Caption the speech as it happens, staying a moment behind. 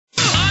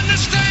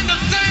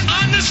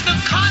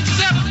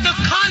understand the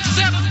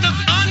concept,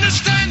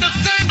 understand the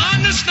thing,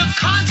 understand the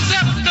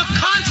concept,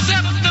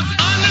 understand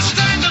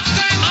the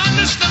thing,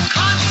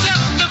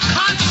 understand the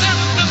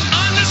concept,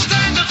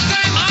 understand the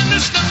thing,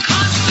 understand the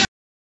concept.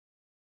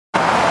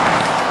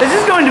 This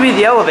is going to be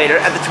the elevator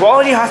at the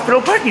Tuolumne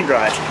Hospital parking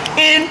garage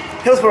in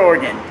Hillsboro,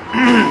 Oregon.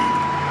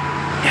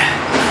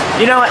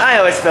 You know what? I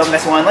always film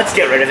this one. Let's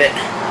get rid of it.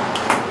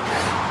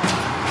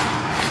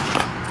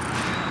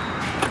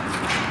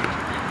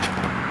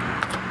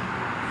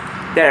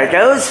 There it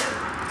goes.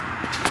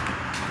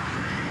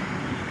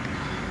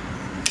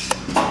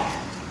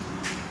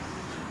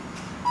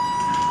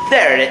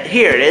 There it is.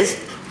 Here it is.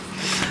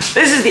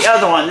 This is the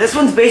other one. This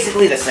one's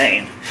basically the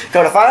same.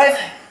 Go to 5.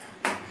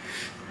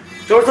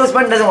 Door close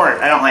button doesn't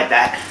work. I don't like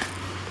that.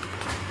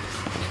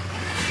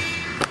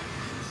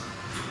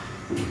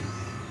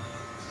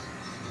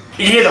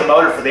 You can hear the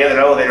motor for the other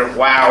elevator.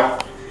 Wow.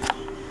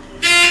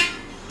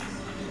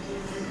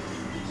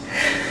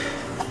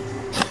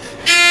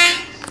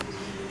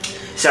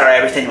 Sorry,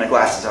 I was taking my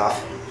glasses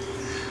off.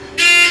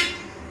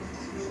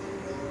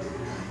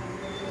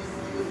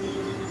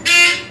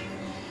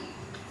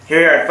 Here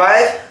we are at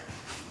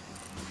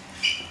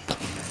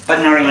 5.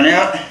 Button already went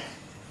out.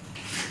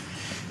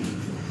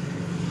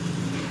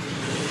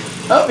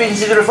 Oh, you can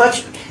see the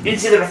reflection. You can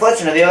see the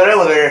reflection of the other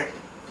elevator.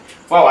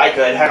 Well, I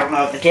could. I don't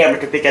know if the camera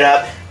could pick it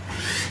up.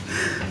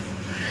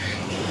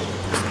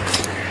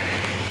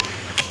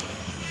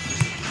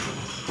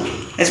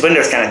 This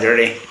window's kind of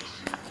dirty.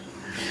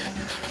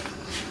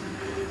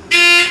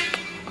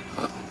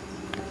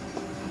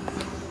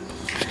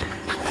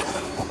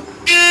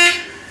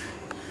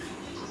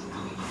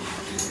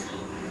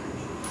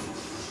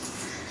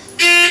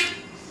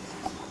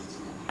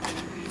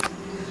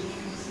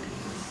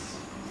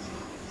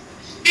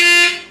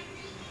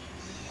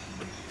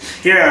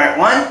 Here we are at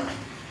 1.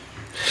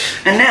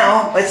 And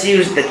now, let's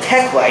use the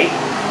tech light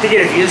to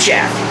get a view of the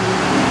shaft.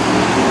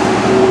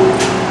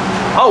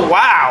 Oh,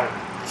 wow!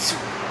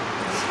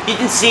 You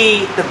can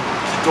see the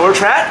door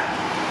track.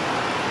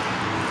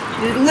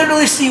 You can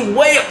literally see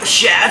way up the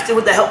shaft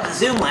with the help of the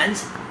zoom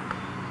lens.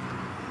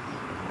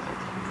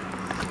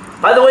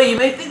 By the way, you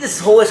may think this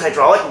whole is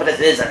hydraulic, but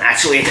it isn't.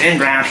 Actually, it's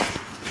in-ground.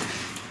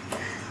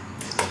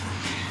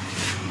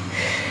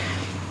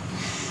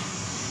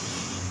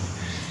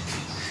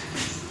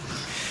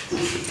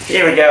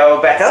 Here we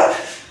go, back up.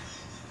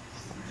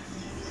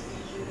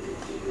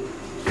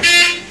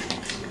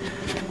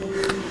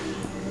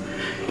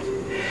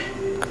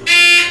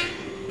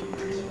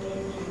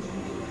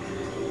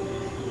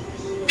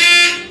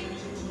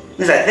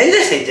 Because I think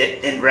this thing's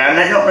in ground,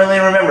 I don't really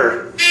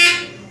remember.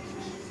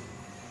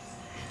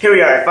 Here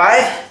we are at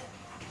 5.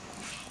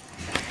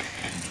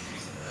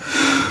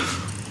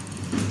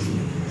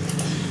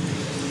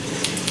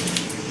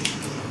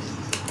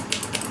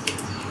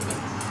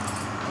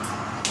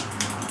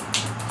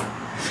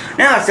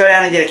 Now let's go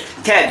down and get a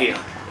cab view.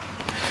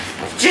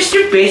 Just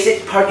your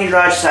basic parking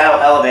garage style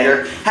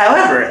elevator.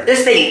 However,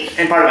 this thing,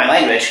 in part of my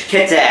language,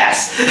 kicks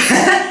ass.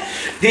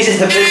 These are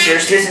the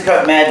pictures.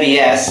 thyssenrkupp mad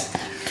BS.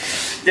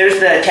 There's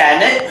the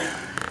cabinet.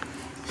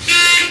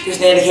 There's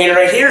the indicator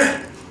right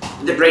here.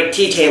 The brake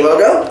TK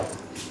logo.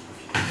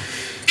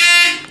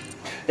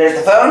 There's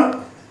the phone.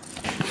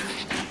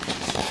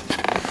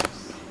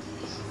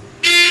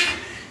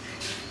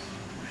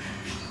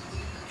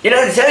 You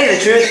know, to tell you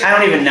the truth, I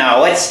don't even know.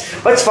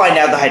 Let's find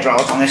out the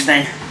hydraulics on this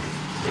thing.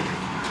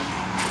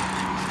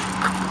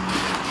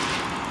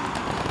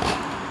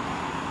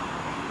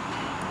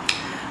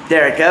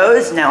 There it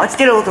goes. Now let's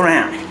get a look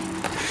around.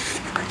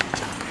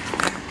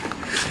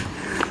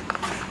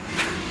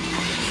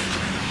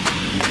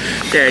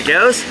 There it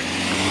goes.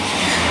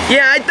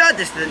 Yeah, I thought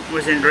this thing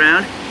was in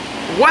ground.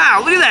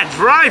 Wow, look at that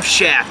drive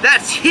shaft.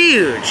 That's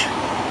huge.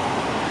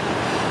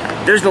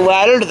 There's the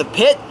ladder to the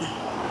pit.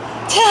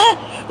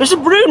 There's a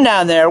broom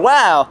down there,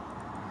 wow.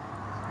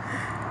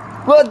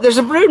 Look, there's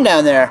a broom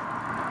down there.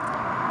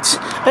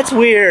 That's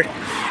weird.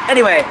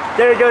 Anyway,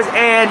 there it goes,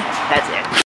 and that's it.